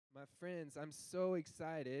My friends, I'm so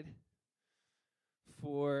excited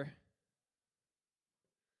for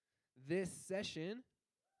this session.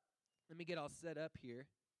 Let me get all set up here.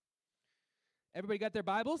 Everybody got their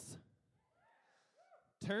Bibles?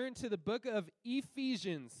 Turn to the book of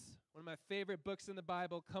Ephesians, one of my favorite books in the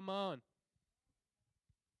Bible. Come on.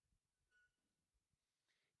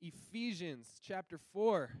 Ephesians chapter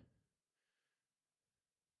 4.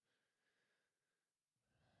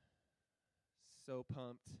 So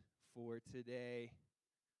pumped for today.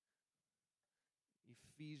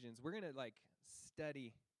 Ephesians. We're going to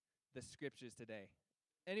study the scriptures today.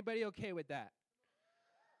 Anybody okay with that?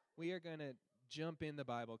 We are going to jump in the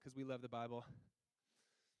Bible because we love the Bible.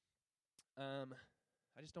 I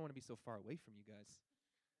just don't want to be so far away from you guys.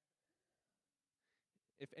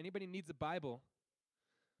 If anybody needs a Bible,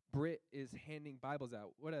 Britt is handing Bibles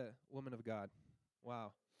out. What a woman of God.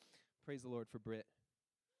 Wow. Praise the Lord for Britt.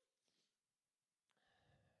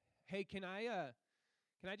 Hey, can I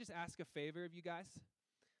just ask a favor of you guys?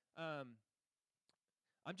 I'm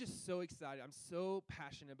just so excited. I'm so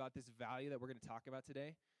passionate about this value that we're going to talk about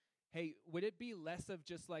today. Hey, would it be less of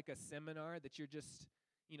just like a seminar that you're just,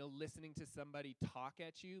 listening to somebody talk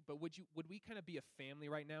at you, but would we kind of be a family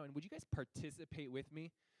right now, and would you guys participate with me?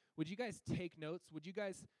 Would you guys take notes? Would you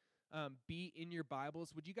guys be in your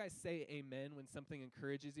Bibles? Would you guys say amen when something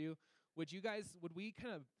encourages you? Would we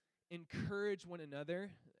kind of encourage one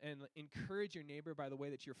another and encourage your neighbor by the way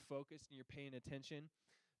that you're focused and you're paying attention?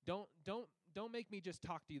 Don't make me just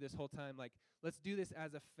talk to you this whole time. Let's do this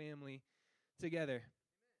as a family together.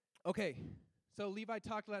 Okay, so Levi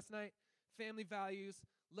talked last night, family values,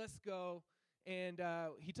 let's go. And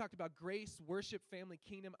he talked about grace, worship, family,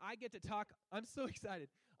 kingdom. I get to talk, I'm so excited.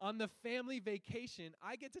 On the family vacation,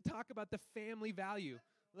 I get to talk about the family value.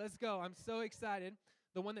 Let's go, I'm so excited.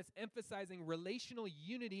 The one that's emphasizing relational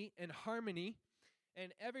unity and harmony.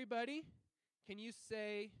 And everybody, can you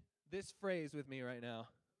say this phrase with me right now?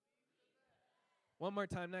 One more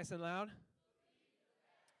time, nice and loud.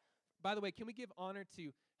 By the way, can we give honor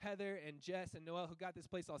to Heather and Jess and Noel who got this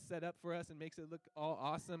place all set up for us and makes it look all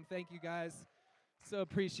awesome? Thank you, guys. So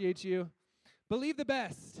appreciate you. Believe the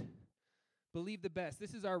best. Believe the best.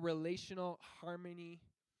 This is our relational harmony,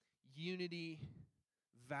 unity,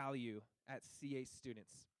 value at CA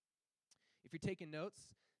students. If you're taking notes,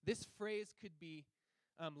 this phrase could be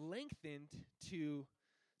lengthened to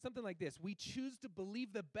something like this. We choose to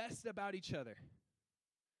believe the best about each other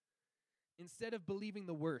instead of believing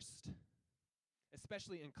the worst,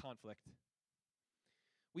 especially in conflict.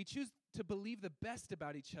 We choose to believe the best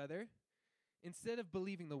about each other instead of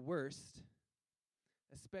believing the worst,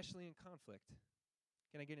 especially in conflict.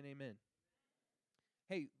 Can I get an amen?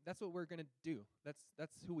 Hey, that's what we're going to do.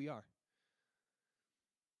 That's who we are.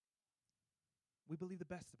 We believe the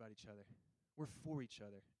best about each other. We're for each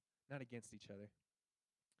other, not against each other.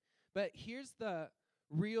 But here's the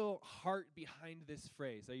real heart behind this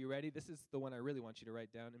phrase. Are you ready? This is the one I really want you to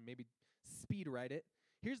write down and maybe speed write it.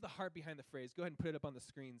 Here's the heart behind the phrase. Go ahead and put it up on the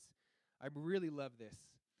screens. I really love this.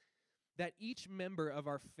 That each member of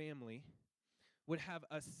our family would have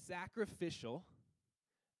a sacrificial,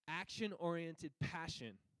 action-oriented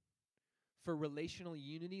passion for relational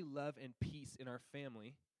unity, love, and peace in our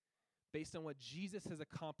family based on what Jesus has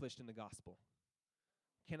accomplished in the gospel.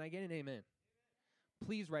 Can I get an amen?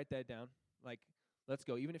 Please write that down. Let's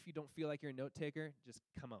go. Even if you don't feel like you're a note taker, just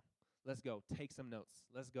come on. Let's go. Take some notes.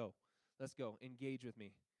 Let's go. Let's go. Engage with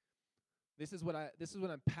me. This is what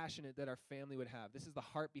I'm passionate that our family would have. This is the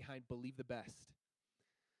heart behind Believe the Best.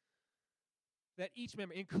 That each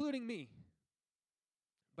member, including me,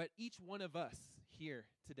 but each one of us here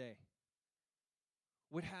today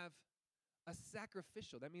would have a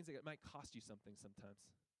sacrificial. That means it might cost you something sometimes.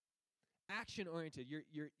 Action-oriented.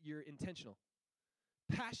 You're intentional.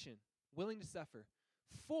 Passion, willing to suffer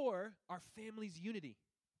for our family's unity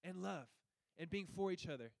and love and being for each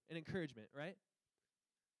other and encouragement, right?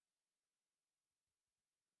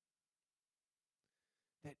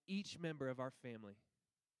 That each member of our family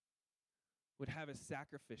would have a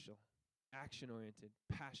sacrificial, action-oriented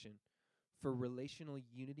passion for relational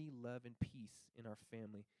unity, love, and peace in our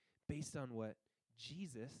family based on what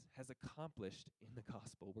Jesus has accomplished in the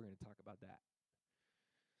gospel. We're going to talk about that.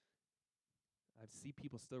 I see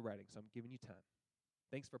people still writing, so I'm giving you time.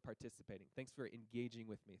 Thanks for participating. Thanks for engaging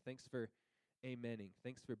with me. Thanks for amening.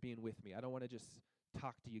 Thanks for being with me. I don't want to just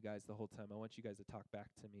talk to you guys the whole time. I want you guys to talk back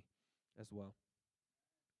to me as well.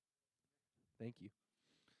 Thank you.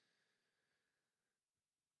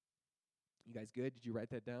 You guys good? Did you write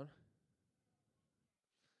that down?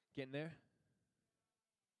 Getting there?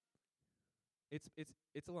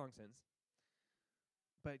 It's a long sentence.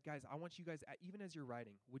 But guys, I want you guys, even as you're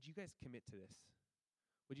writing, would you guys commit to this?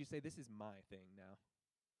 Would you say, this is my thing now?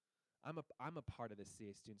 I'm a part of this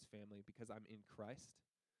CA Students family because I'm in Christ.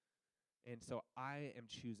 And so I am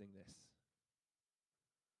choosing this.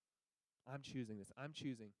 I'm choosing this. I'm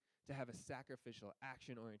choosing to have a sacrificial,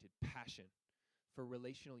 action-oriented passion for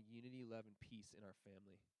relational unity, love, and peace in our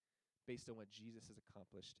family based on what Jesus has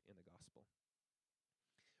accomplished in the gospel.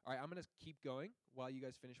 All right, I'm going to keep going while you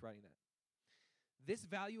guys finish writing that. This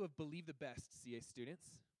value of believe the best, CA students,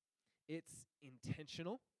 it's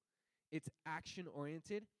intentional, it's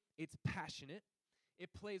action-oriented, it's passionate, it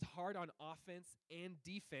plays hard on offense and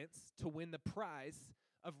defense to win the prize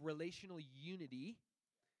of relational unity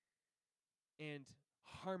and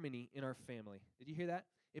harmony in our family. Did you hear that?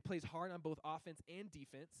 It plays hard on both offense and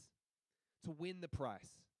defense to win the prize,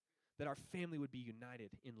 that our family would be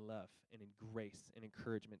united in love and in grace and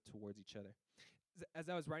encouragement towards each other. As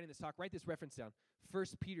I was writing this talk, write this reference down. 1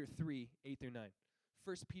 Peter 3, 8 through 9.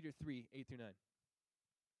 1 Peter 3, 8 through 9.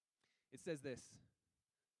 It says this.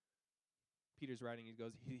 Peter's writing,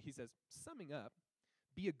 he says, summing up,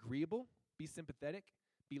 be agreeable, be sympathetic,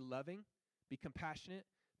 be loving, be compassionate,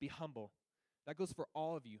 be humble. That goes for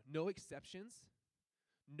all of you. No exceptions,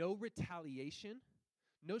 no retaliation,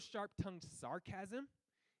 no sharp-tongued sarcasm.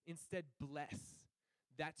 Instead, bless.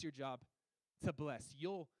 That's your job, to bless.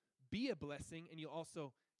 You'll be a blessing, and you'll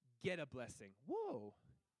also get a blessing. Whoa.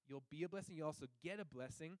 You'll be a blessing, you'll also get a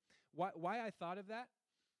blessing. Why I thought of that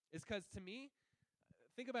is because to me,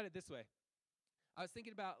 think about it this way. I was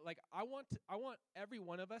thinking about, like, I want every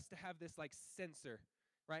one of us to have this, like, sensor,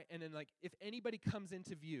 right? And then, like, if anybody comes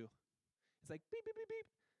into view, it's like, beep, beep, beep, beep.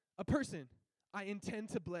 A person, I intend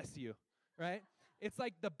to bless you, right? It's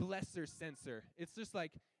like the blesser sensor. It's just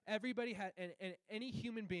like everybody and any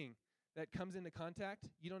human being that comes into contact,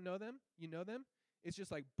 you don't know them, you know them, it's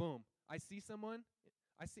just like, boom. I see someone,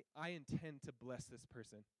 I intend to bless this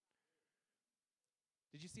person.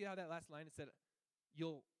 Did you see how that last line, it said,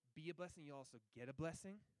 you'll be a blessing, you'll also get a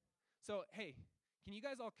blessing? So, hey, can you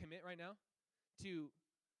guys all commit right now to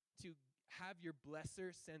have your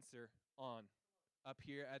blesser sensor on up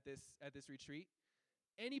here at this retreat?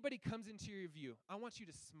 Anybody comes into your view, I want you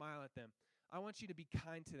to smile at them. I want you to be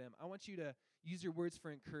kind to them. I want you to use your words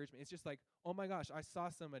for encouragement. It's just like, oh my gosh, I saw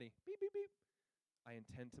somebody. Beep, beep, beep. I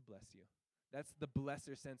intend to bless you. That's the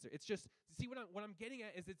blesser sensor. It's just, see what I'm getting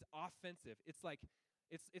at is it's offensive. It's like,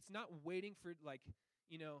 it's not waiting for, like,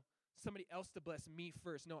 somebody else to bless me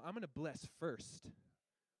first. No, I'm going to bless first.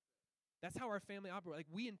 That's how our family operates. Like,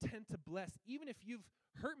 we intend to bless. Even if you've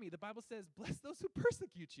hurt me, the Bible says, bless those who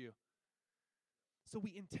persecute you. So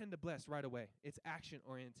we intend to bless right away. It's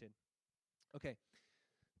action-oriented. Okay.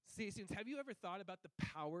 See, students, have you ever thought about the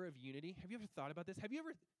power of unity? Have you ever thought about this? Do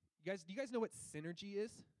you guys know what synergy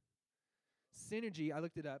is? Synergy, I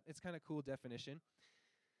looked it up. It's kind of cool definition.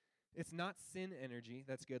 It's not sin energy.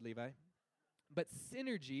 That's good, Levi. But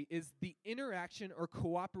synergy is the interaction or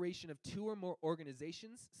cooperation of two or more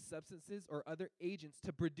organizations, substances, or other agents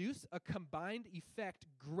to produce a combined effect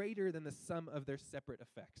greater than the sum of their separate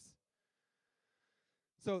effects.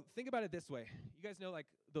 So think about it this way. You guys know, like,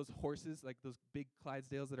 those horses, like those big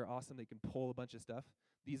Clydesdales that are awesome, they can pull a bunch of stuff.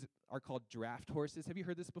 These are called draft horses. Have you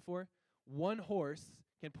heard this before? One horse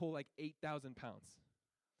can pull like 8,000 pounds.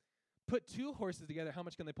 Put two horses together, how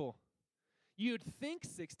much can they pull? You'd think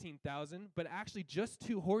 16,000, but actually just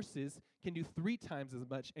two horses can do 3 times as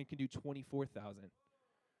much and can do 24,000.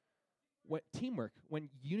 What teamwork, when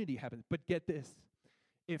unity happens. But get this,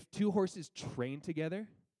 if two horses train together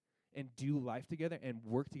and do life together and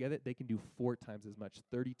work together, they can do 4 times as much,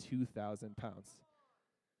 32,000 pounds.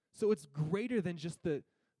 So it's greater than just the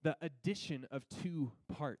addition of 2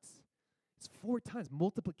 parts. It's 4 times.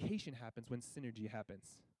 Multiplication happens when synergy happens.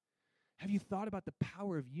 Have you thought about the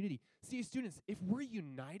power of unity? See, students, if we're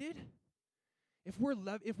united, if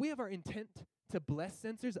we have our intent to bless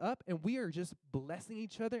sensors up and we are just blessing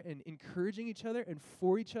each other and encouraging each other and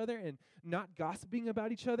for each other and not gossiping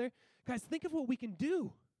about each other, guys, think of what we can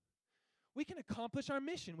do. We can accomplish our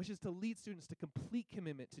mission, which is to lead students to complete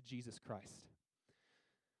commitment to Jesus Christ.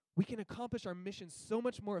 We can accomplish our mission so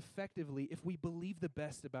much more effectively if we believe the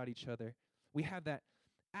best about each other. We have that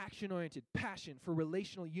action-oriented passion for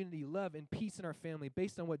relational unity, love, and peace in our family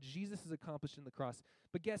based on what Jesus has accomplished in the cross.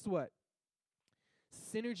 But guess what?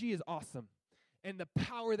 Synergy is awesome. And the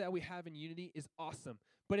power that we have in unity is awesome.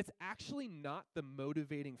 But it's actually not the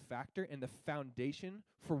motivating factor and the foundation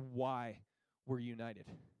for why we're united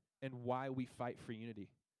and why we fight for unity.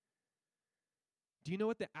 Do you know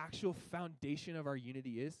what the actual foundation of our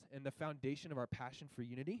unity is and the foundation of our passion for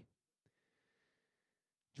unity?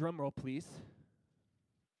 Drum roll, please.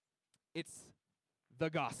 It's the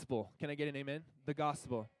gospel. Can I get an amen? The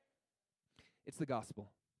gospel. It's the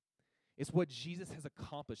gospel. It's what Jesus has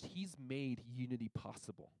accomplished. He's made unity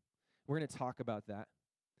possible. We're going to talk about that.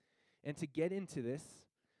 And to get into this,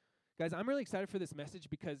 guys, I'm really excited for this message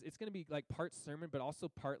because it's going to be like part sermon, but also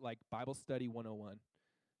part like Bible study 101.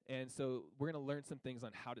 And so we're going to learn some things on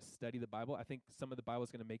how to study the Bible. I think some of the Bible is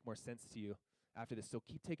going to make more sense to you after this. So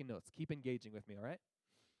keep taking notes. Keep engaging with me, all right?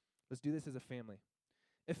 Let's do this as a family.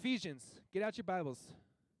 Ephesians, get out your Bibles.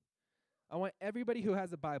 I want everybody who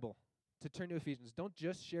has a Bible to turn to Ephesians. Don't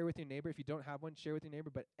just share with your neighbor. If you don't have one, share with your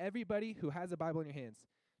neighbor. But everybody who has a Bible in your hands,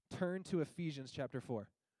 turn to Ephesians chapter 4.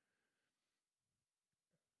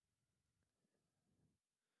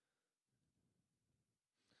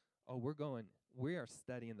 Oh, we are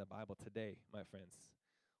studying the Bible today, my friends.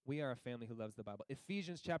 We are a family who loves the Bible.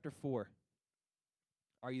 Ephesians chapter 4.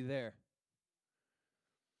 Are you there?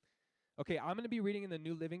 Okay, I'm going to be reading in the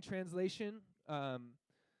New Living Translation.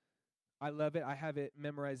 I love it. I have it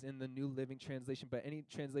memorized in the New Living Translation, but any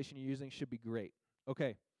translation you're using should be great.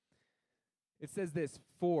 Okay. It says this,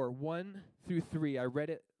 4, 1 through 3. I read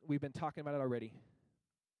it. We've been talking about it already.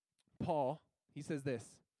 Paul, he says this,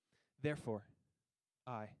 therefore,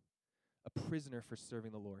 I, a prisoner for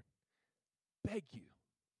serving the Lord, beg you.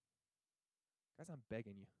 Guys, I'm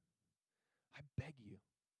begging you. I beg you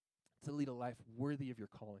to lead a life worthy of your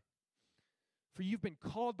calling. For you've been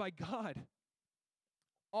called by God.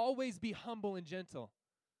 Always be humble and gentle.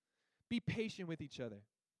 Be patient with each other,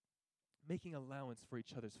 making allowance for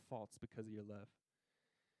each other's faults because of your love.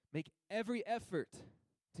 Make every effort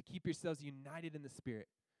to keep yourselves united in the Spirit,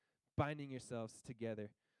 binding yourselves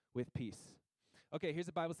together with peace. Okay, here's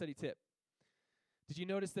a Bible study tip. Did you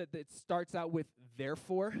notice that it starts out with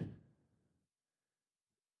therefore?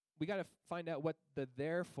 We got to find out what the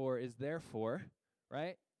therefore is there for,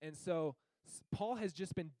 right? And so Paul has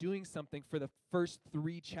just been doing something for the first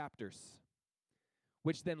 3 chapters,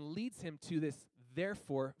 which then leads him to this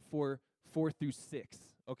therefore for 4 through 6,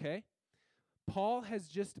 okay? Paul has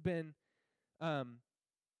just been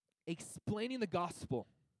explaining the gospel,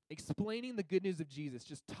 explaining the good news of Jesus,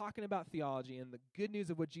 just talking about theology and the good news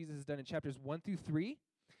of what Jesus has done in chapters 1 through 3.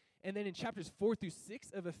 And then in chapters 4 through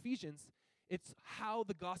 6 of Ephesians, it's how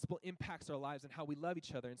the gospel impacts our lives and how we love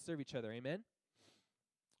each other and serve each other. Amen?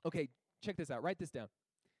 Okay, check this out. Write this down.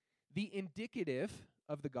 The indicative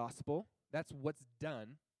of the gospel, that's what's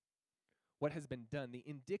done, what has been done. The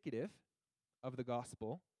indicative of the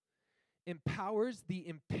gospel empowers the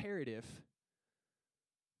imperative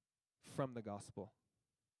from the gospel.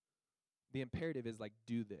 The imperative is like,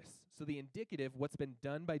 do this. So the indicative, what's been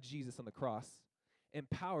done by Jesus on the cross,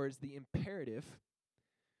 empowers the imperative,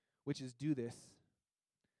 which is do this,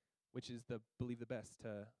 which is the believe the best,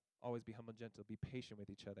 to always be humble and gentle, be patient with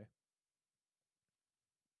each other.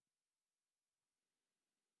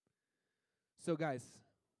 So guys,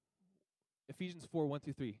 Ephesians 4, 1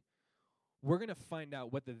 through 3, we're going to find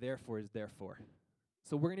out what the therefore is there for.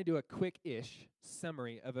 So we're going to do a quick-ish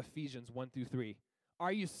summary of Ephesians 1 through 3.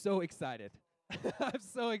 Are you so excited? I'm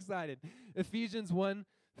so excited. Ephesians 1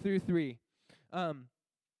 through 3.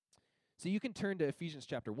 So you can turn to Ephesians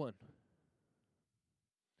chapter 1.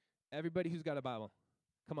 Everybody who's got a Bible,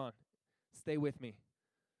 come on, stay with me.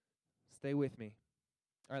 Stay with me.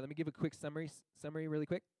 All right, let me give a quick summary really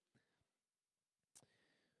quick.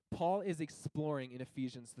 Paul is exploring in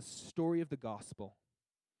Ephesians the story of the gospel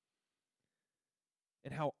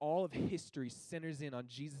and how all of history centers in on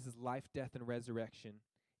Jesus' life, death, and resurrection,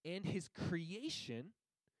 and his creation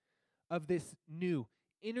of this new,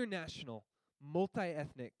 international,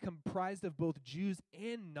 multi-ethnic, comprised of both Jews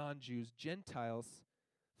and non-Jews, Gentiles,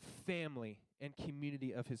 family and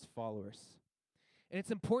community of his followers. And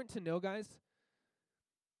it's important to know, guys,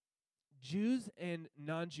 Jews and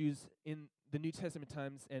non-Jews in the New Testament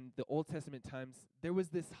times and the Old Testament times, there was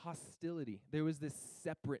this hostility. There was this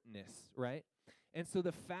separateness, right? And so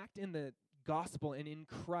the fact in the gospel and in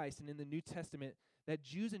Christ and in the New Testament that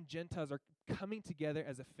Jews and Gentiles are coming together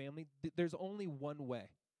as a family, there's only one way.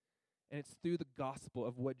 And it's through the gospel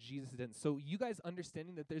of what Jesus did. So you guys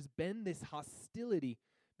understanding that there's been this hostility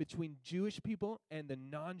between Jewish people and the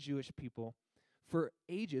non-Jewish people for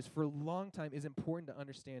ages, for a long time, is important to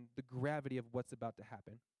understand the gravity of what's about to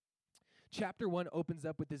happen. Chapter 1 opens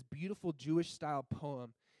up with this beautiful Jewish-style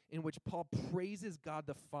poem in which Paul praises God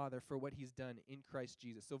the Father for what he's done in Christ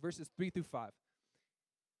Jesus. So verses 3 through 5.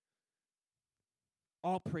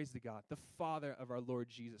 All praise to God, the Father of our Lord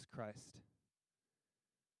Jesus Christ,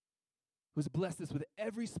 who's blessed us with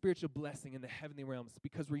every spiritual blessing in the heavenly realms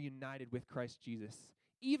because we're united with Christ Jesus.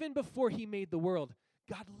 Even before he made the world,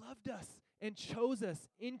 God loved us and chose us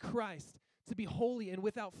in Christ to be holy and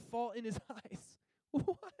without fault in his eyes.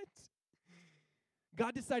 What?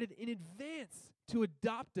 God decided in advance to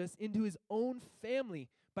adopt us into his own family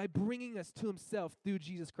by bringing us to himself through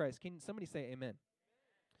Jesus Christ. Can somebody say amen?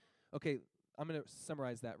 Okay, I'm going to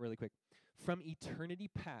summarize that really quick. From eternity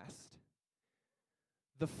past,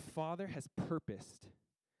 the Father has purposed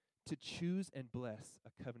to choose and bless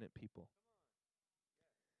a covenant people.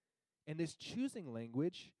 And this choosing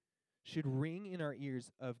language should ring in our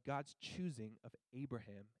ears of God's choosing of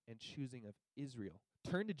Abraham and choosing of Israel.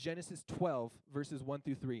 Turn to Genesis 12, verses 1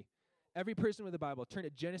 through 3. Every person with a Bible, turn to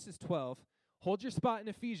Genesis 12. Hold your spot in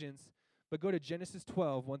Ephesians, but go to Genesis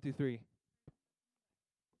 12, 1 through 3.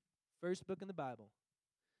 First book in the Bible,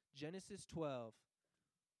 Genesis 12.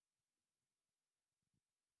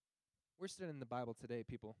 We're studying the Bible today,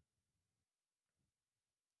 people.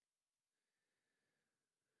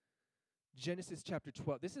 Genesis chapter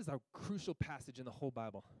 12. This is a crucial passage in the whole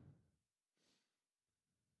Bible.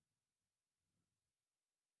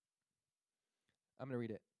 I'm going to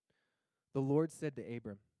read it. The Lord said to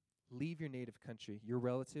Abram, "Leave your native country, your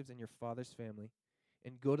relatives, and your father's family,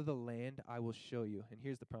 and go to the land I will show you." And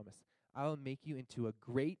here's the promise. I will make you into a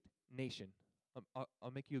great nation.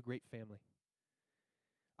 I'll make you a great family.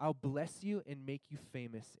 I'll bless you and make you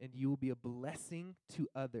famous, and you will be a blessing to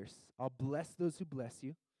others. I'll bless those who bless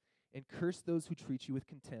you, and curse those who treat you with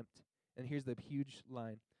contempt. And here's the huge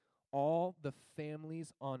line. All the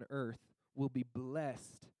families on earth will be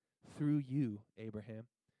blessed through you, Abraham.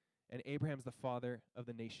 And Abraham's the father of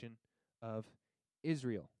the nation of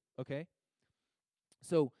Israel. Okay?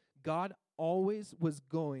 So God always was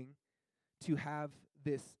going to have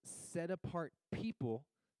this set-apart people,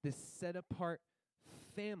 this set-apart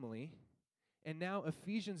family. And now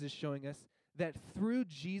Ephesians is showing us that through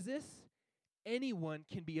Jesus, anyone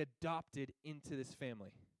can be adopted into this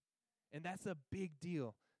family. And that's a big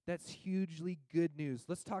deal. That's hugely good news.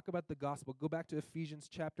 Let's talk about the gospel. Go back to Ephesians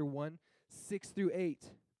chapter 1, 6 through 8.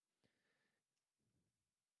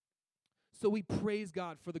 So we praise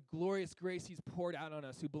God for the glorious grace he's poured out on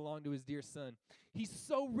us who belong to his dear Son. He's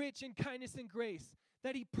so rich in kindness and grace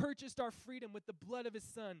that he purchased our freedom with the blood of his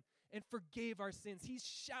Son and forgave our sins. He's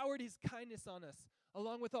showered his kindness on us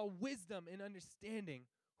along with all wisdom and understanding.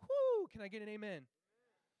 Whoo! Can I get an amen?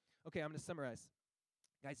 Okay, I'm going to summarize.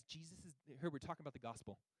 Guys, here we're talking about the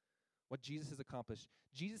gospel, what Jesus has accomplished.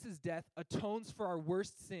 Jesus' death atones for our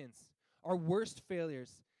worst sins, our worst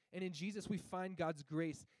failures. And in Jesus, we find God's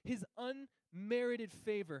grace, his unmerited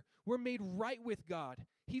favor. We're made right with God.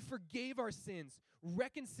 He forgave our sins,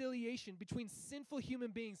 reconciliation between sinful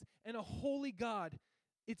human beings and a holy God.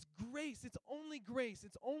 It's grace. It's only grace.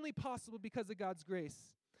 It's only possible because of God's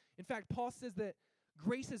grace. In fact, Paul says that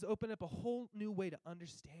grace has opened up a whole new way to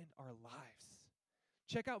understand our lives.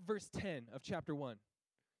 Check out verse 10 of chapter 1.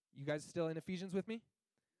 You guys still in Ephesians with me?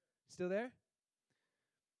 Still there?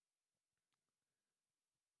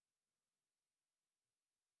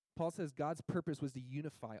 Paul says God's purpose was to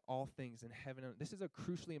unify all things in heaven and earth. This is a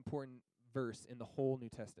crucially important verse in the whole New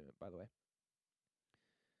Testament, by the way.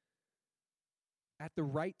 At the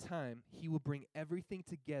right time, he will bring everything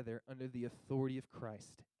together under the authority of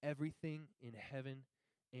Christ. Everything in heaven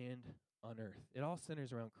and on earth. It all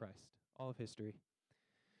centers around Christ, all of history.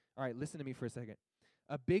 All right, listen to me for a second.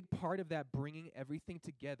 A big part of that bringing everything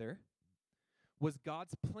together was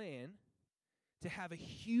God's plan to have a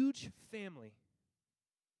huge family.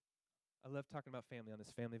 I love talking about family on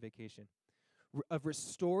this family vacation. Of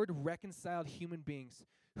restored, reconciled human beings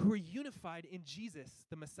who are unified in Jesus,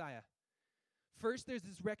 the Messiah. First, there's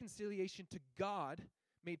this reconciliation to God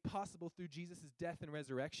made possible through Jesus' death and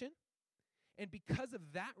resurrection. And because of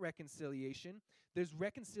that reconciliation, there's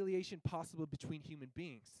reconciliation possible between human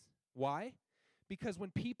beings. Why? Because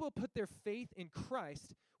when people put their faith in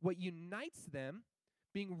Christ, what unites them,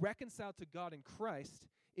 being reconciled to God in Christ,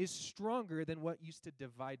 is stronger than what used to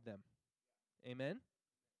divide them. Amen?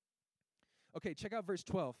 Okay, check out verse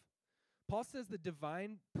 12. Paul says the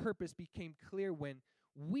divine purpose became clear when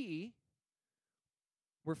we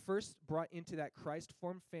were first brought into that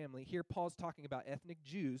Christ-formed family. Here Paul's talking about ethnic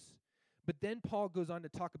Jews, but then Paul goes on to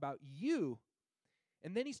talk about you,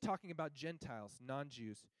 and then he's talking about Gentiles,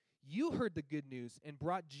 non-Jews. You heard the good news and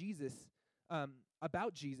brought Jesus,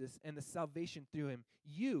 about Jesus and the salvation through him.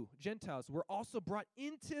 You, Gentiles, were also brought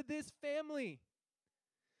into this family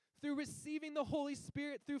through receiving the Holy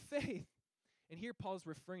Spirit through faith. And here Paul's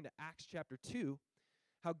referring to Acts chapter 2,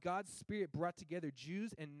 how God's Spirit brought together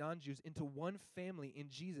Jews and non-Jews into one family in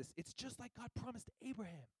Jesus. It's just like God promised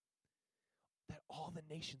Abraham that all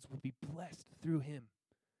the nations would be blessed through him,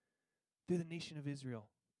 through the nation of Israel,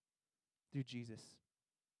 through Jesus.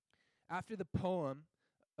 After the poem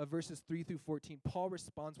of verses 3 through 14, Paul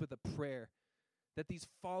responds with a prayer that these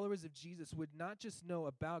followers of Jesus would not just know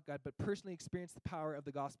about God, but personally experience the power of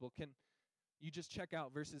the gospel. Can you just check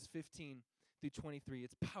out verses 15 through 23?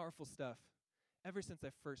 It's powerful stuff. Ever since I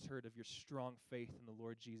first heard of your strong faith in the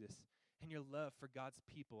Lord Jesus and your love for God's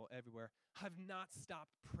people everywhere, I've not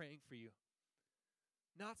stopped praying for you.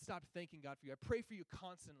 Not stopped thanking God for you. I pray for you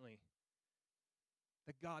constantly.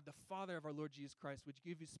 That God, the Father of our Lord Jesus Christ, would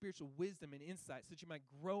give you spiritual wisdom and insight so that you might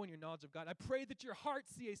grow in your knowledge of God. I pray that your heart,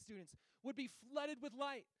 CA students, would be flooded with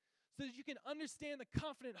light so that you can understand the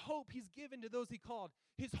confident hope he's given to those he called,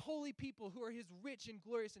 his holy people who are his rich and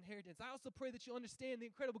glorious inheritance. I also pray that you'll understand the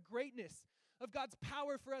incredible greatness of God's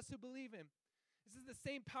power for us who believe him. This is the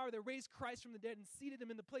same power that raised Christ from the dead and seated him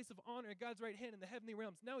in the place of honor at God's right hand in the heavenly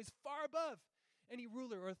realms. Now he's far above any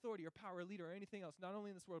ruler or authority or power or leader or anything else, not only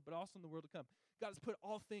in this world, but also in the world to come. God has put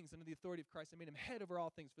all things under the authority of Christ and made him head over all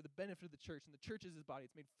things for the benefit of the church, and the church is his body.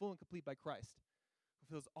 It's made full and complete by Christ,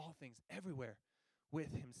 who fills all things everywhere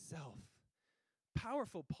with himself.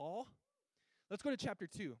 Powerful, Paul. Let's go to chapter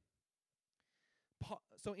 2.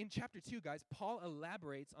 So in chapter 2, guys, Paul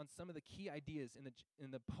elaborates on some of the key ideas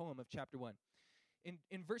in the poem of chapter 1.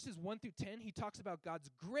 In verses 1 through 10, he talks about God's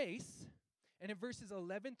grace. And in verses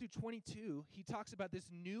 11 through 22, he talks about this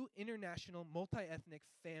new international multi-ethnic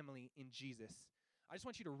family in Jesus. I just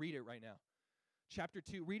want you to read it right now. Chapter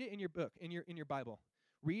 2, read it in your book, in your Bible.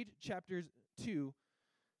 Read chapters 2,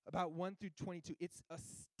 about 1 through 22. It's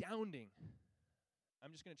astounding.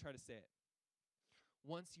 I'm just going to try to say it.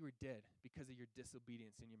 Once you were dead because of your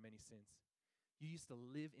disobedience and your many sins. You used to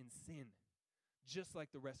live in sin, just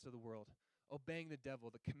like the rest of the world, obeying the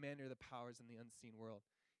devil, the commander of the powers in the unseen world.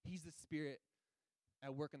 He's the spirit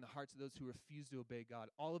at work in the hearts of those who refuse to obey God.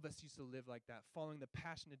 All of us used to live like that, following the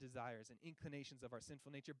passionate desires and inclinations of our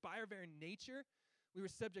sinful nature. By our very nature, we were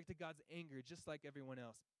subject to God's anger, just like everyone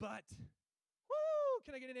else. But,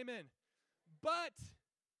 can I get an amen? But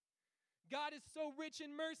God is so rich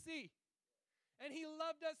in mercy, and he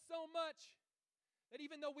loved us so much that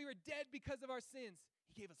even though we were dead because of our sins,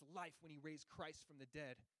 he gave us life when he raised Christ from the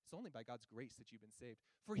dead. It's only by God's grace that you've been saved.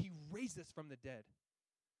 For he raised us from the dead,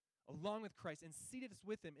 along with Christ, and seated us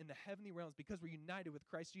with him in the heavenly realms because we're united with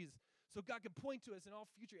Christ Jesus. So God can point to us in all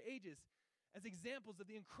future ages as examples of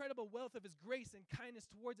the incredible wealth of his grace and kindness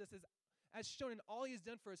towards us as shown in all he has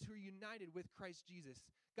done for us who are united with Christ Jesus.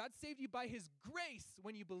 God saved you by his grace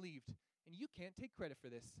when you believed, and you can't take credit for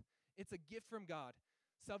this. It's a gift from God.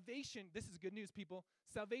 Salvation, this is good news, people.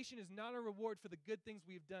 Salvation is not a reward for the good things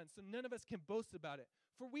we've done, so none of us can boast about it.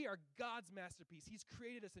 For we are God's masterpiece. He's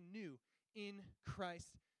created us anew in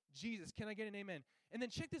Christ Jesus. Can I get an amen? And then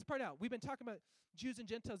check this part out. We've been talking about Jews and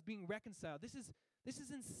Gentiles being reconciled. This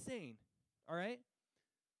is insane, all right?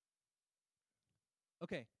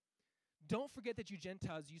 Okay. Don't forget that you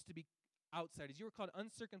Gentiles used to be outsiders. You were called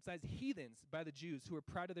uncircumcised heathens by the Jews who were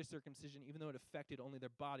proud of their circumcision, even though it affected only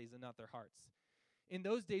their bodies and not their hearts. In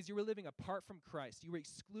those days, you were living apart from Christ. You were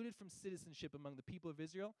excluded from citizenship among the people of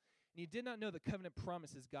Israel, and you did not know the covenant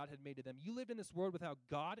promises God had made to them. You lived in this world without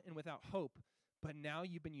God and without hope, but now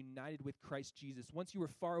you've been united with Christ Jesus. Once you were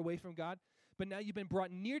far away from God, but now you've been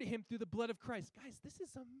brought near to him through the blood of Christ. Guys, this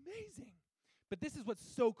is amazing. But this is what's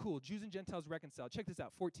so cool. Jews and Gentiles reconciled. Check this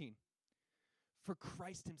out, 14. For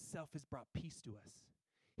Christ himself has brought peace to us.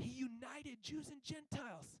 He united Jews and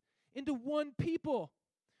Gentiles into one people.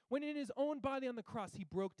 When in his own body on the cross, he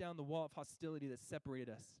broke down the wall of hostility that separated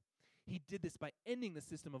us. He did this by ending the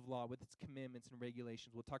system of law with its commandments and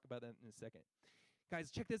regulations. We'll talk about that in a second.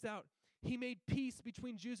 Guys, check this out. He made peace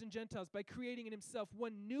between Jews and Gentiles by creating in himself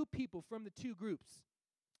one new people from the two groups.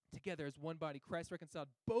 Together as one body, Christ reconciled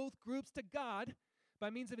both groups to God by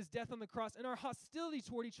means of his death on the cross, and our hostility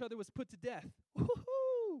toward each other was put to death.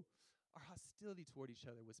 Woo-hoo! Our hostility toward each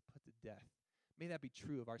other was put to death. May that be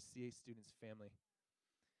true of our CA students' family.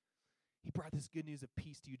 He brought this good news of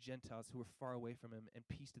peace to you Gentiles who were far away from him, and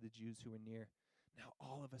peace to the Jews who were near. Now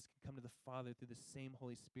all of us can come to the Father through the same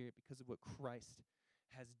Holy Spirit because of what Christ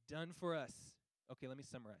has done for us. Okay, let me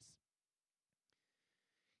summarize.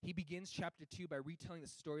 He begins chapter 2 by retelling the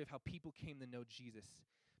story of how people came to know Jesus.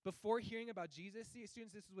 Before hearing about Jesus, see,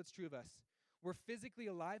 students, this is what's true of us. We're physically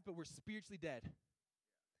alive, but we're spiritually dead.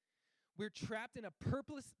 We're trapped in a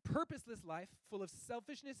purposeless life full of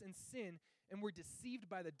selfishness and sin, and we're deceived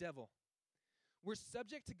by the devil. We're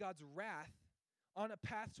subject to God's wrath on a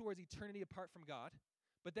path towards eternity apart from God.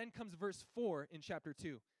 But then comes verse 4 in chapter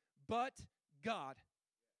 2. But God,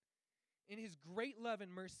 in his great love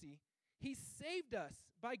and mercy, he saved us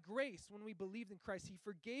by grace when we believed in Christ. He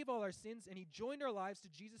forgave all our sins, and he joined our lives to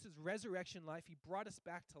Jesus' resurrection life. He brought us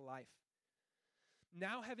back to life.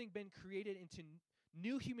 Now having been created into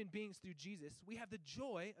new human beings through Jesus, we have the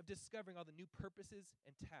joy of discovering all the new purposes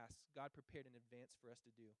and tasks God prepared in advance for us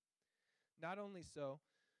to do. Not only so,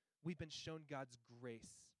 we've been shown God's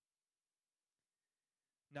grace.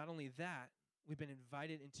 Not only that, we've been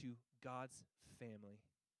invited into God's family.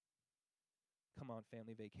 Come on,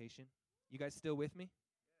 family vacation. You guys still with me?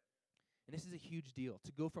 And this is a huge deal.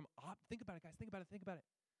 To go from, think about it, guys, think about it.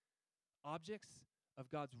 Objects of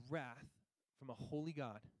God's wrath from a holy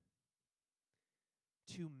God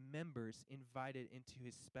to members invited into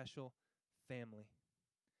his special family.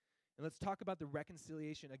 And let's talk about the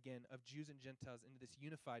reconciliation again of Jews and Gentiles into this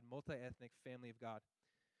unified, multi-ethnic family of God.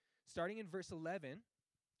 Starting in verse 11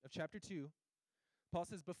 of chapter 2, Paul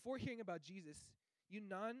says, before hearing about Jesus, you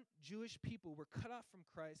non-Jewish people were cut off from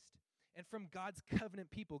Christ and from God's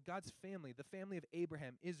covenant people, God's family, the family of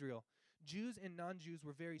Abraham, Israel. Jews and non-Jews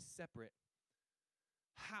were very separate.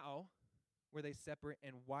 How were they separate,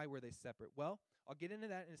 and why were they separate? Well, I'll get into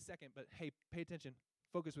that in a second, but hey, pay attention.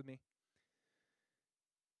 Focus with me.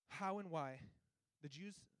 How and why the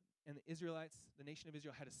Jews and the Israelites, the nation of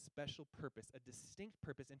Israel, had a special purpose, a distinct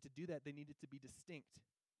purpose, and to do that, they needed to be distinct.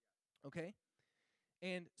 Okay?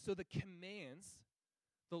 And so the commands,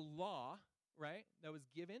 the law, right, that was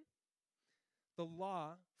given, the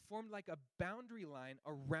law formed like a boundary line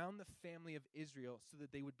around the family of Israel so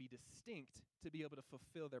that they would be distinct to be able to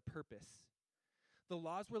fulfill their purpose. The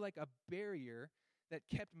laws were like a barrier that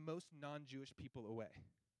kept most non-Jewish people away.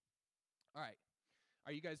 All right.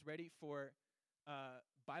 Are you guys ready for a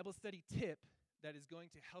Bible study tip that is going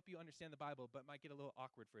to help you understand the Bible but might get a little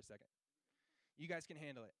awkward for a second? You guys can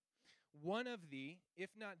handle it. One of the, if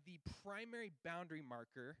not the primary boundary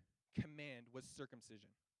marker command was circumcision.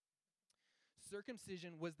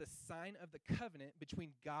 Circumcision was the sign of the covenant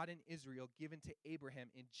between God and Israel given to Abraham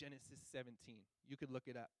in Genesis 17. You could look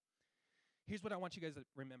it up. Here's what I want you guys to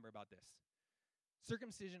remember about this.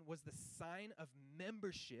 Circumcision was the sign of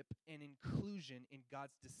membership and inclusion in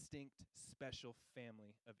God's distinct, special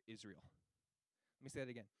family of Israel. Let me say that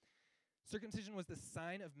again. Circumcision was the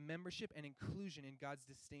sign of membership and inclusion in God's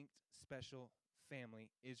distinct, special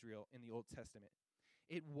family, Israel, in the Old Testament.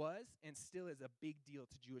 It was and still is a big deal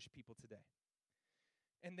to Jewish people today.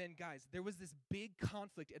 And then, guys, there was this big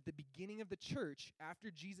conflict at the beginning of the church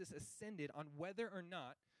after Jesus ascended on whether or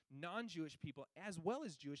not non-Jewish people, as well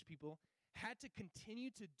as Jewish people, had to continue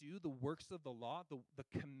to do the works of the law,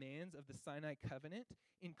 the commands of the Sinai covenant,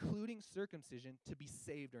 including circumcision, to be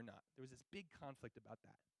saved or not. There was this big conflict about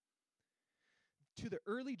that. To the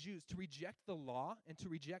early Jews, to reject the law and to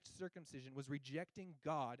reject circumcision was rejecting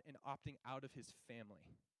God and opting out of his family.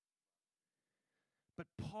 But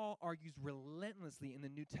Paul argues relentlessly in the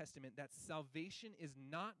New Testament that salvation is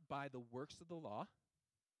not by the works of the law,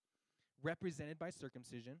 represented by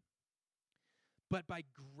circumcision, but by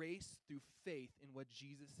grace through faith in what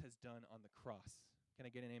Jesus has done on the cross. Can I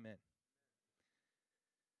get an amen?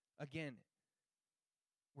 Again,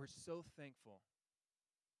 we're so thankful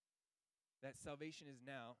that salvation is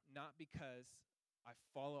now not because I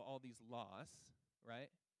follow all these laws, right?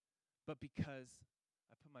 But because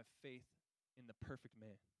I put my faith in the perfect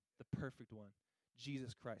man, the perfect one,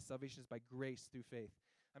 Jesus Christ. Salvation is by grace through faith.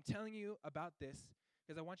 I'm telling you about this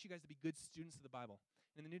because I want you guys to be good students of the Bible.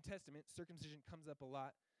 In the New Testament, circumcision comes up a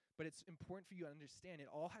lot, but it's important for you to understand it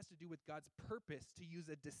all has to do with God's purpose to use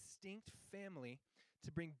a distinct family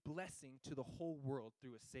to bring blessing to the whole world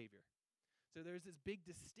through a Savior. So there's this big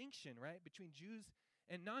distinction, right, between Jews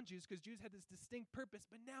and non-Jews because Jews had this distinct purpose,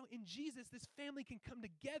 but now in Jesus, this family can come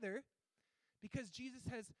together because Jesus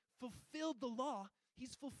has fulfilled the law.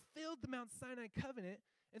 He's fulfilled the Mount Sinai covenant,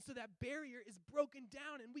 and so that barrier is broken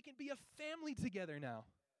down, and we can be a family together now.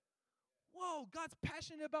 Whoa, God's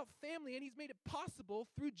passionate about family, and he's made it possible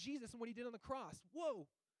through Jesus and what he did on the cross. Whoa.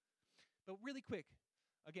 But really quick,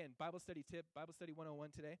 again, Bible study tip, Bible study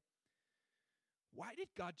 101 today. Why did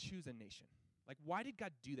God choose a nation? Like, why did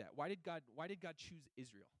God do that? Why did God choose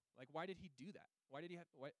Israel? Like, why did he do that? Why? Have you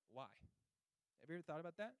ever thought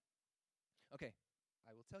about that? Okay,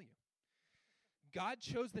 I will tell you. God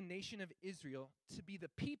chose the nation of Israel to be the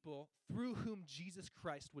people through whom Jesus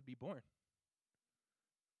Christ would be born.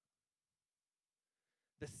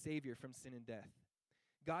 The Savior from sin and death.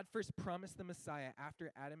 God first promised the Messiah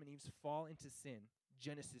after Adam and Eve's fall into sin.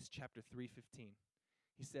 Genesis chapter 3:15.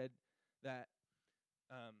 He said that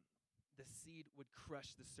the seed would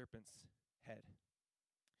crush the serpent's head.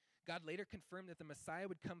 God later confirmed that the Messiah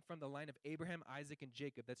would come from the line of Abraham, Isaac, and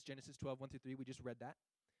Jacob. That's Genesis 12:1-3. We just read that.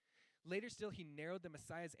 Later still, he narrowed the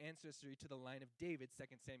Messiah's ancestry to the line of David,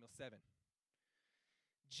 2 Samuel 7.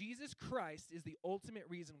 Jesus Christ is the ultimate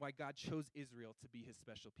reason why God chose Israel to be his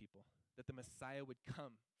special people, that the Messiah would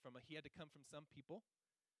come from he had to come from some people.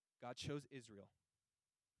 God chose Israel,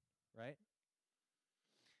 right?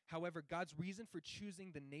 However, God's reason for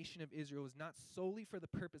choosing the nation of Israel was not solely for the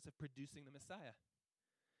purpose of producing the Messiah.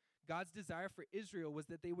 God's desire for Israel was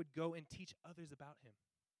that they would go and teach others about him.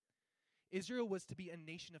 Israel was to be a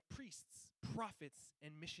nation of priests, prophets,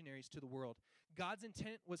 and missionaries to the world. God's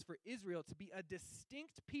intent was for Israel to be a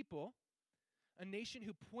distinct people, a nation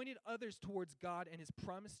who pointed others towards God and his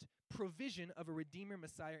promised provision of a Redeemer,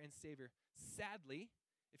 Messiah, and Savior. Sadly,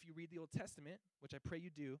 if you read the Old Testament, which I pray you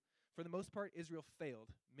do, for the most part, Israel failed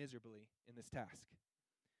miserably in this task.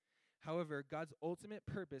 However, God's ultimate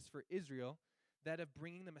purpose for Israel, that of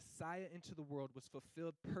bringing the Messiah into the world, was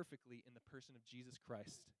fulfilled perfectly in the person of Jesus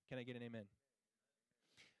Christ. Can I get an amen?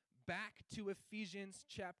 Back to Ephesians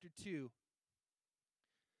chapter 2.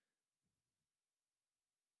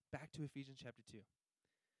 Back to Ephesians chapter 2.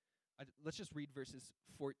 Let's just read verses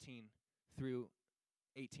 14 through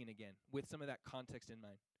 18 again, with some of that context in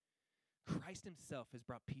mind. Christ himself has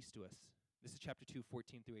brought peace to us. This is chapter 2,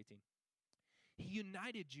 14 through 18. He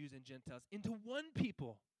united Jews and Gentiles into one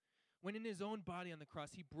people when in his own body on the cross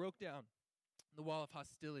he broke down the wall of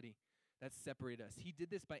hostility that separated us. He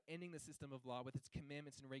did this by ending the system of law with its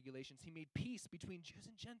commandments and regulations. He made peace between Jews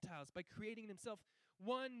and Gentiles by creating in himself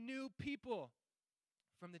one new people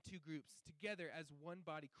from the two groups. Together as one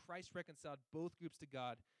body, Christ reconciled both groups to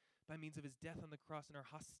God by means of his death on the cross, and our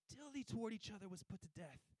hostility toward each other was put to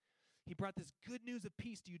death. He brought this good news of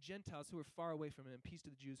peace to you Gentiles who were far away from him, and peace to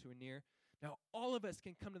the Jews who are near. Now all of us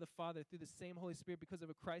can come to the Father through the same Holy Spirit because of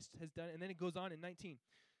what Christ has done. And then it goes on in 19.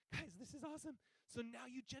 Guys, this is awesome. So now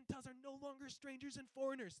you Gentiles are no longer strangers and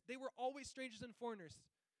foreigners. They were always strangers and foreigners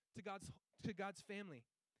to God's family.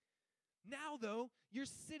 Now, though, you're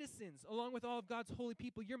citizens along with all of God's holy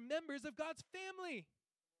people. You're members of God's family.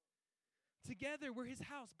 Together, we're his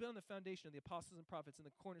house, built on the foundation of the apostles and prophets, and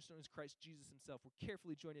the cornerstone is Christ Jesus himself. We're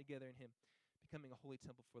carefully joined together in him, becoming a holy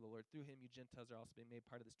temple for the Lord. Through him, you Gentiles are also being made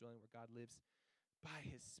part of this dwelling where God lives by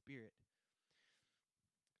his Spirit.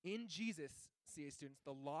 In Jesus, CA students,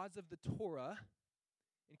 the laws of the Torah,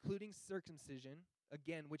 including circumcision,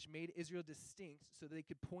 again, which made Israel distinct so that they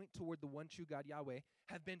could point toward the one true God, Yahweh,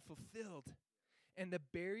 have been fulfilled. And the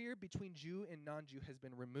barrier between Jew and non-Jew has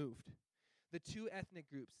been removed. The two ethnic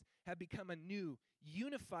groups have become a new,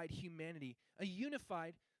 unified humanity, a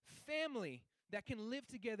unified family that can live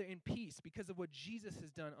together in peace because of what Jesus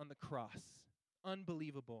has done on the cross.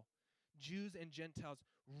 Unbelievable. Jews and Gentiles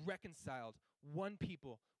reconciled, one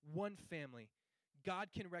people, one family. God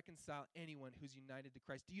can reconcile anyone who's united to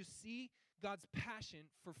Christ. Do you see God's passion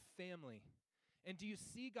for family? And do you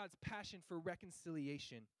see God's passion for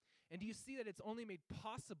reconciliation? And do you see that it's only made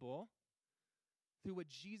possible through what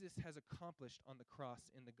Jesus has accomplished on the cross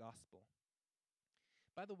in the gospel?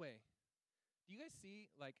 By the way, do you guys see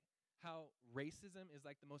how racism is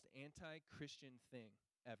the most anti-Christian thing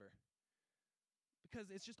ever?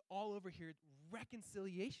 Because it's just all over here,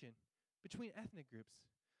 reconciliation between ethnic groups.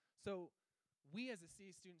 So we as a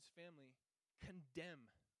CA Students family condemn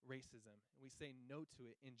racism, and we say no to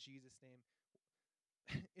it in Jesus' name.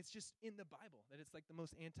 It's just in the Bible that it's the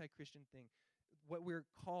most anti-Christian thing. What we're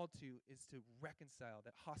called to is to reconcile,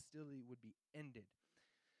 that hostility would be ended.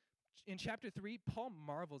 In chapter 3, Paul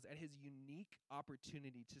marvels at his unique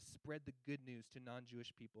opportunity to spread the good news to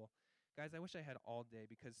non-Jewish people. Guys, I wish I had all day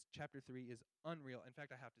because chapter 3 is unreal. In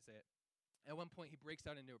fact, I have to say it. At one point, he breaks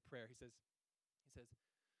out into a prayer. He says,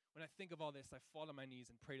 when I think of all this, I fall to my knees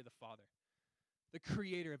and pray to the Father, the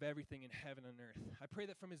creator of everything in heaven and earth. I pray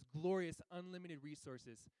that from his glorious, unlimited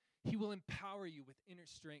resources, he will empower you with inner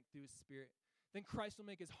strength through his Spirit. Then Christ will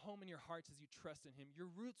make his home in your hearts as you trust in him. Your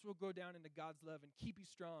roots will go down into God's love and keep you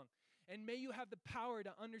strong. And may you have the power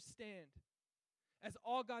to understand, as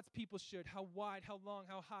all God's people should, how wide, how long,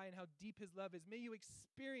 how high, and how deep his love is. May you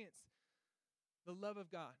experience the love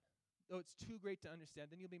of God, though it's too great to understand.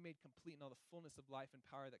 Then you'll be made complete in all the fullness of life and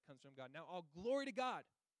power that comes from God. Now all glory to God,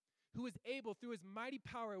 who is able, through his mighty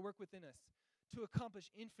power at work within us, to accomplish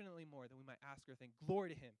infinitely more than we might ask or think. Glory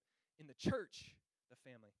to him in the church, the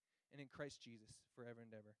family, and in Christ Jesus forever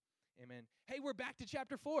and ever. Amen. Hey, we're back to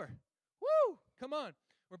chapter 4. Woo! Come on.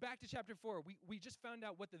 We're back to chapter 4. We just found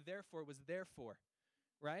out what the therefore was there for,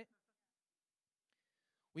 right?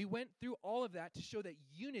 We went through all of that to show that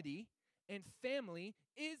unity and family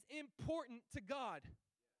is important to God.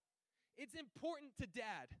 It's important to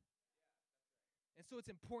Dad. And so it's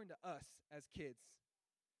important to us as kids.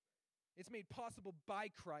 It's made possible by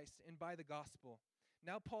Christ and by the gospel.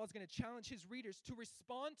 Now Paul is going to challenge his readers to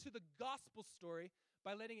respond to the gospel story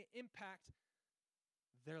by letting it impact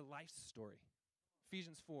their life story.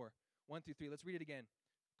 Ephesians 4, 1 through 3. Let's read it again.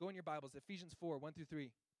 Go in your Bibles, Ephesians 4, 1 through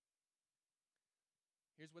 3.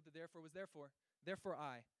 Here's what the therefore was there for. Therefore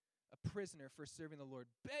I, a prisoner for serving the Lord,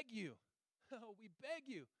 beg you, we beg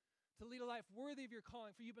you, to lead a life worthy of your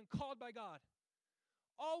calling, for you've been called by God.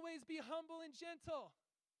 Always be humble and gentle.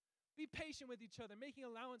 Be patient with each other, making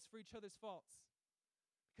allowance for each other's faults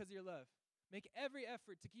because of your love. Make every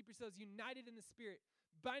effort to keep yourselves united in the Spirit,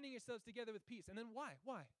 binding yourselves together with peace. And then why?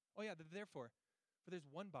 Why? Oh yeah, therefore, for there's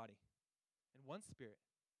one body and one Spirit.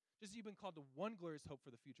 Just as you've been called to one glorious hope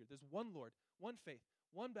for the future. There's one Lord, one faith,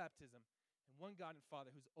 one baptism, and one God and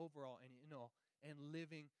Father who's over all and in all and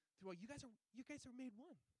living through all. You guys are made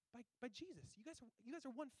one by Jesus. You guys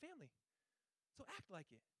are one family. So act like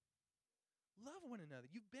it. Love one another.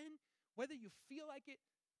 You've been, whether you feel like it,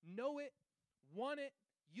 know it, want it,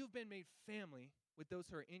 you've been made family with those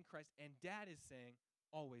who are in Christ. And Dad is saying,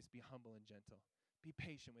 always be humble and gentle. Be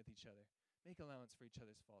patient with each other. Make allowance for each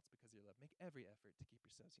other's faults because of your love. Make every effort to keep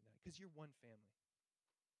yourselves united because you're one family.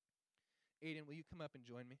 Aiden, will you come up and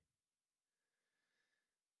join me?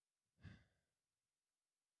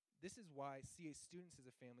 This is why CA Students as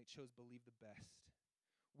a family chose Believe the Best.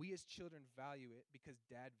 We as children value it because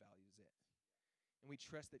Dad values it. And we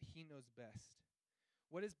trust that he knows best.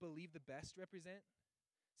 What does Believe the Best represent?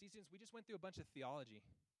 See, students, we just went through a bunch of theology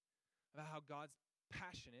about how God's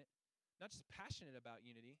passionate, not just passionate about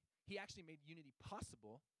unity, he actually made unity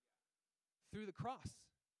possible through the cross.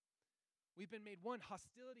 We've been made one.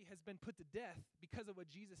 Hostility has been put to death because of what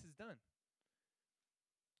Jesus has done.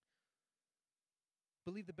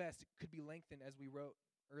 Believe the best could be lengthened as we wrote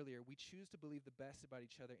earlier. We choose to believe the best about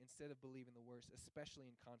each other instead of believing the worst, especially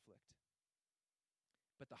in conflict.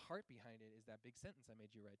 But the heart behind it is that big sentence I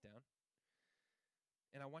made you write down.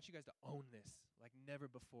 And I want you guys to own this like never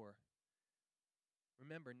before.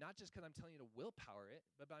 Remember, not just because I'm telling you to willpower it,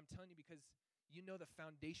 but I'm telling you because you know the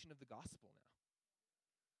foundation of the gospel now.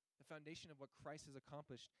 The foundation of what Christ has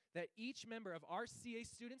accomplished. That each member of our CA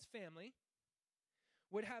Students family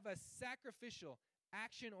would have a sacrificial,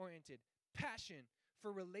 action-oriented passion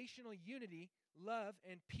for relational unity, love,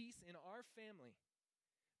 and peace in our family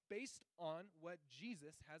based on what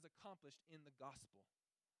Jesus has accomplished in the gospel.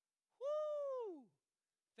 Woo!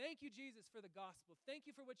 Thank you, Jesus, for the gospel. Thank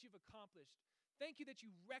you for what you've accomplished. Thank you that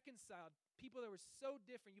you reconciled people that were so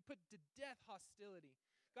different. You put to death hostility.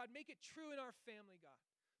 God, make it true in our family, God.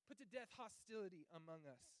 Put to death hostility among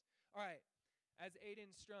us. All right, as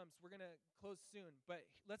Aiden strums, we're going to close soon, but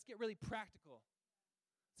let's get really practical.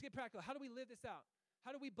 Let's get practical. How do we live this out?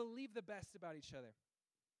 How do we believe the best about each other?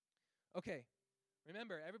 Okay,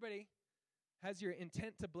 remember, everybody has your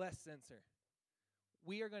intent to bless sensor.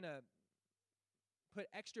 We are going to put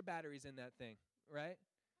extra batteries in that thing, right?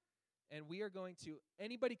 And we are going to,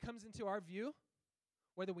 anybody comes into our view,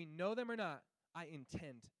 whether we know them or not, I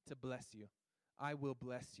intend to bless you. I will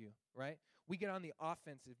bless you, right? We get on the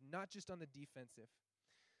offensive, not just on the defensive.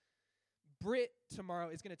 Britt tomorrow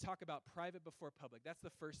is going to talk about private before public. That's the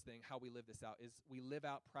first thing, how we live this out, is we live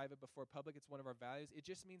out private before public. It's one of our values. It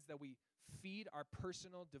just means that we feed our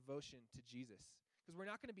personal devotion to Jesus. Because we're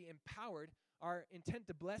not going to be empowered. Our intent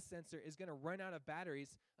to bless sensor is going to run out of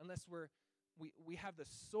batteries unless we have the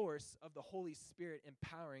source of the Holy Spirit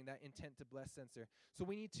empowering that intent to bless sensor. So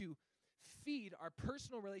we need to feed our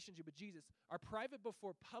personal relationship with Jesus, our private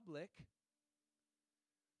before public,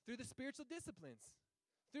 through the spiritual disciplines,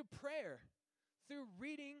 through prayer, through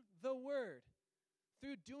reading the Word,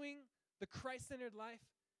 through doing the Christ-centered life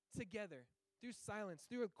together, through silence,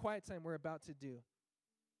 through a quiet time we're about to do.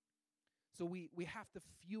 So we have to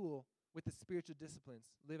fuel with the spiritual disciplines,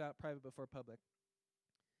 live out private before public.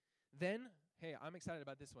 Then, hey, I'm excited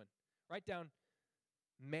about this one. Write down,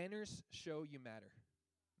 manners show you matter.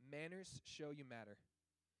 Manners show you matter.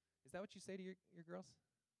 Is that what you say to your girls?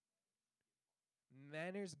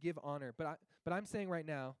 Manners give honor. But I'm saying right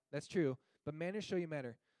now, that's true, but manners show you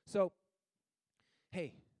matter. So,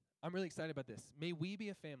 hey, I'm really excited about this. May we be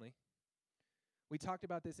a family. We talked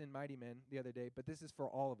about this in Mighty Men the other day, but this is for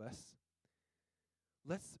all of us.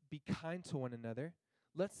 Let's be kind to one another.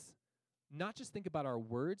 Let's not just think about our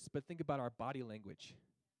words, but think about our body language.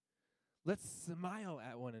 Let's smile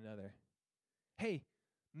at one another. Hey,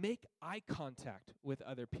 make eye contact with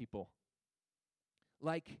other people.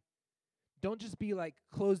 Like, don't just be like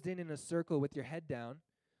closed in a circle with your head down,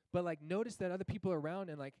 but like notice that other people are around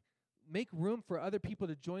and like make room for other people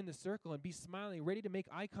to join the circle and be smiling, ready to make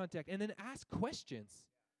eye contact, and then ask questions.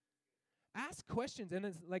 Ask questions, and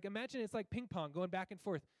it's like, imagine it's like ping pong going back and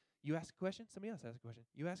forth. You ask a question, somebody else asks a question.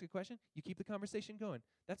 You ask a question, you keep the conversation going.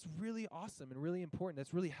 That's really awesome and really important.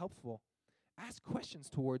 That's really helpful. Ask questions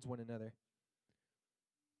towards one another.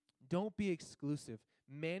 Don't be exclusive.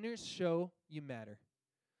 Manners show you matter.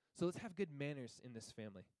 So let's have good manners in this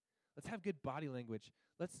family. Let's have good body language.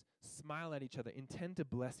 Let's smile at each other, intend to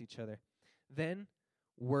bless each other. Then,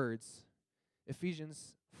 words.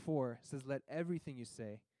 Ephesians 4 says, let everything you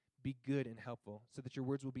say be good and helpful, so that your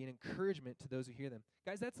words will be an encouragement to those who hear them.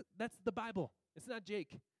 Guys, that's the Bible. It's not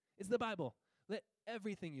Jake. It's the Bible. Let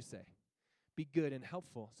everything you say be good and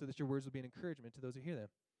helpful, so that your words will be an encouragement to those who hear them.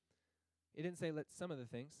 It didn't say let some of the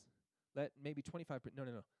things. Let maybe 25%. No.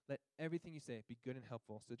 Let everything you say be good and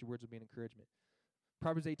helpful, so that your words will be an encouragement.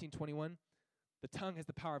 Proverbs 18:21, the tongue has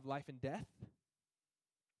the power of life and death.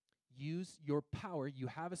 Use your power. You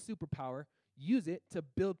have a superpower. Use it to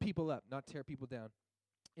build people up, not tear people down.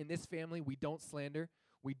 In this family, we don't slander.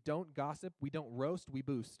 We don't gossip. We don't roast. We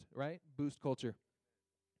boost, right? Boost culture.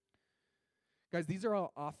 Guys, these are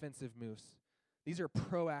all offensive moves. These are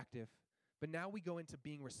proactive. But now we go into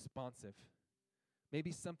being responsive.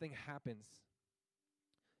 Maybe something happens.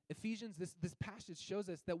 Ephesians, this passage shows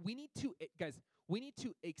us that we need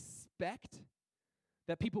to expect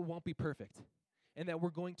that people won't be perfect and that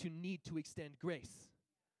we're going to need to extend grace.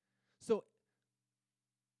 So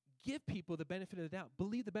give people the benefit of the doubt.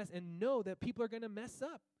 Believe the best and know that people are going to mess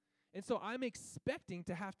up. And so I'm expecting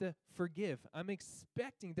to have to forgive. I'm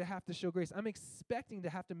expecting to have to show grace. I'm expecting to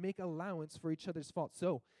have to make allowance for each other's faults.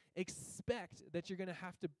 So expect that you're going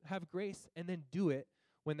to have grace and then do it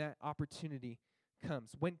when that opportunity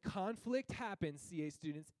comes. When conflict happens, CA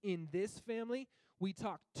students, in this family, we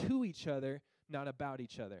talk to each other, not about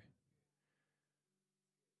each other.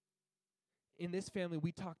 In this family,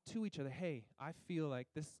 we talk to each other. Hey, I feel like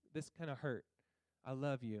this kind of hurt. I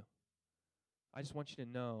love you. I just want you to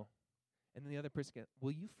know. And then the other person goes,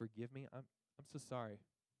 will you forgive me? I'm so sorry.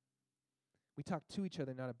 We talk to each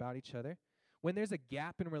other, not about each other. When there's a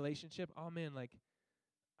gap in a relationship, oh man, like,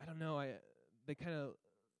 I don't know, they kind of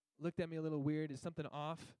looked at me a little weird. Is something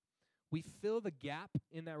off? We fill the gap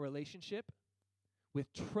in that relationship with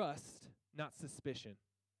trust, not suspicion.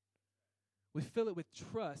 We fill it with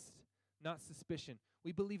trust, not suspicion.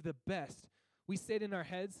 We believe the best. We say it in our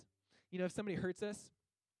heads. You know, if somebody hurts us,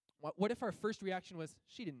 what if our first reaction was,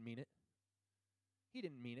 she didn't mean it? He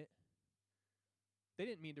didn't mean it. They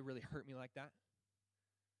didn't mean to really hurt me like that.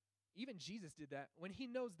 Even Jesus did that. When he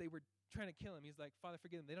knows they were trying to kill him, he's like, Father,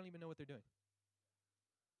 forgive them. They don't even know what they're doing.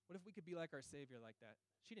 What if we could be like our Savior like that?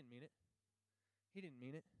 She didn't mean it. He didn't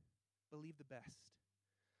mean it. Believe the best.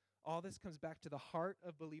 All this comes back to the heart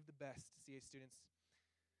of believe the best, CA students.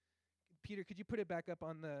 Peter, could you put it back up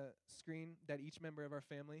on the screen that each member of our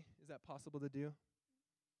family, is that possible to do?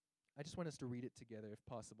 I just want us to read it together if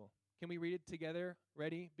possible. Can we read it together?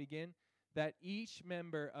 Ready? Begin. That each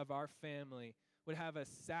member of our family would have a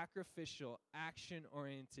sacrificial,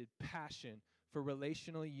 action-oriented passion for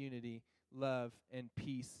relational unity, love, and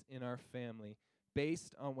peace in our family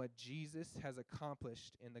based on what Jesus has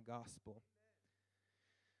accomplished in the gospel.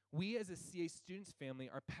 We as a CA Students family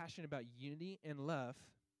are passionate about unity and love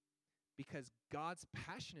because God's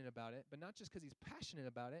passionate about it, but not just because he's passionate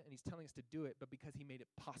about it and he's telling us to do it, but because he made it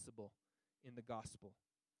possible in the gospel.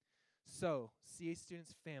 So, CA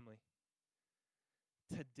Students family,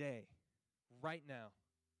 today, right now,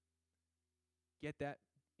 get that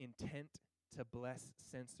intent to bless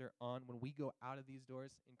sensor on. When we go out of these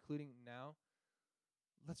doors, including now,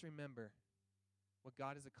 let's remember what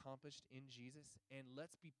God has accomplished in Jesus, and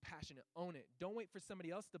let's be passionate. Own it. Don't wait for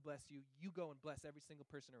somebody else to bless you. You go and bless every single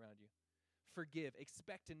person around you. Forgive.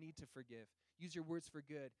 Expect a need to forgive. Use your words for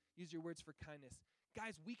good. Use your words for kindness.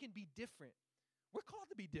 Guys, we can be different. We're called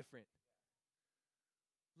to be different.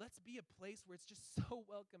 Let's be a place where it's just so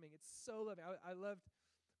welcoming. It's so loving. I loved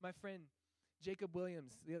my friend Jacob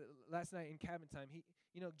Williams last night in cabin time.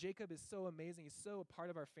 Jacob is so amazing. He's so a part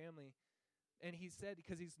of our family. And he said,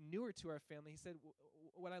 because he's newer to our family, he said,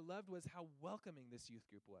 what I loved was how welcoming this youth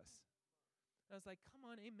group was. And I was like, come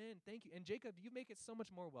on, amen, thank you. And Jacob, you make it so much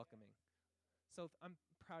more welcoming. So I'm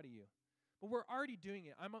proud of you. But we're already doing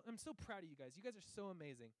it. I'm so proud of you guys. You guys are so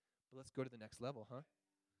amazing. But let's go to the next level, huh?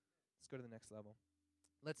 Let's go to the next level.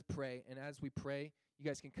 Let's pray. And as we pray, you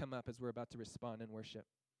guys can come up as we're about to respond and worship.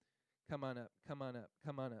 Come on up, come on up,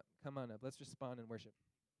 come on up, come on up. Let's respond and worship.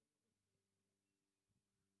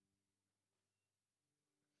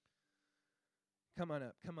 Come on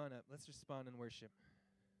up, come on up. Let's respond and worship.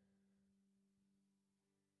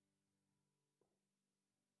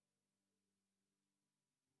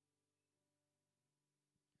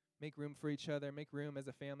 Make room for each other. Make room as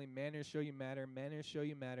a family. Manners show you matter. Manners show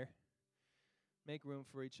you matter. Make room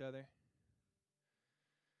for each other.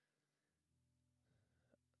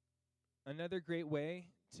 Another great way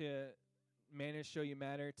to manners show you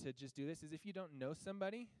matter to just do this is if you don't know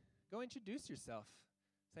somebody, go introduce yourself.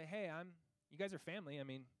 Say, hey, you guys are family. I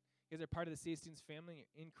mean, you guys are part of the CA Students family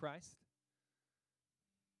in Christ.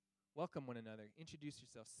 Welcome one another. Introduce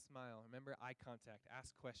yourself. Smile. Remember eye contact.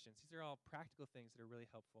 Ask questions. These are all practical things that are really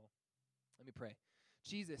helpful. Let me pray.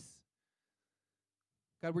 Jesus,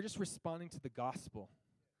 God, we're just responding to the gospel.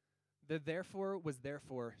 The therefore was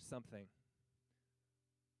therefore something.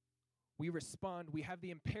 We respond. We have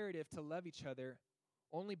the imperative to love each other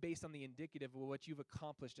only based on the indicative of what you've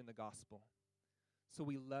accomplished in the gospel. So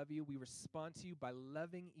we love you. We respond to you by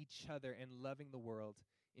loving each other and loving the world.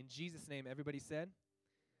 In Jesus' name, everybody said,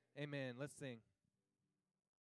 amen. Let's sing.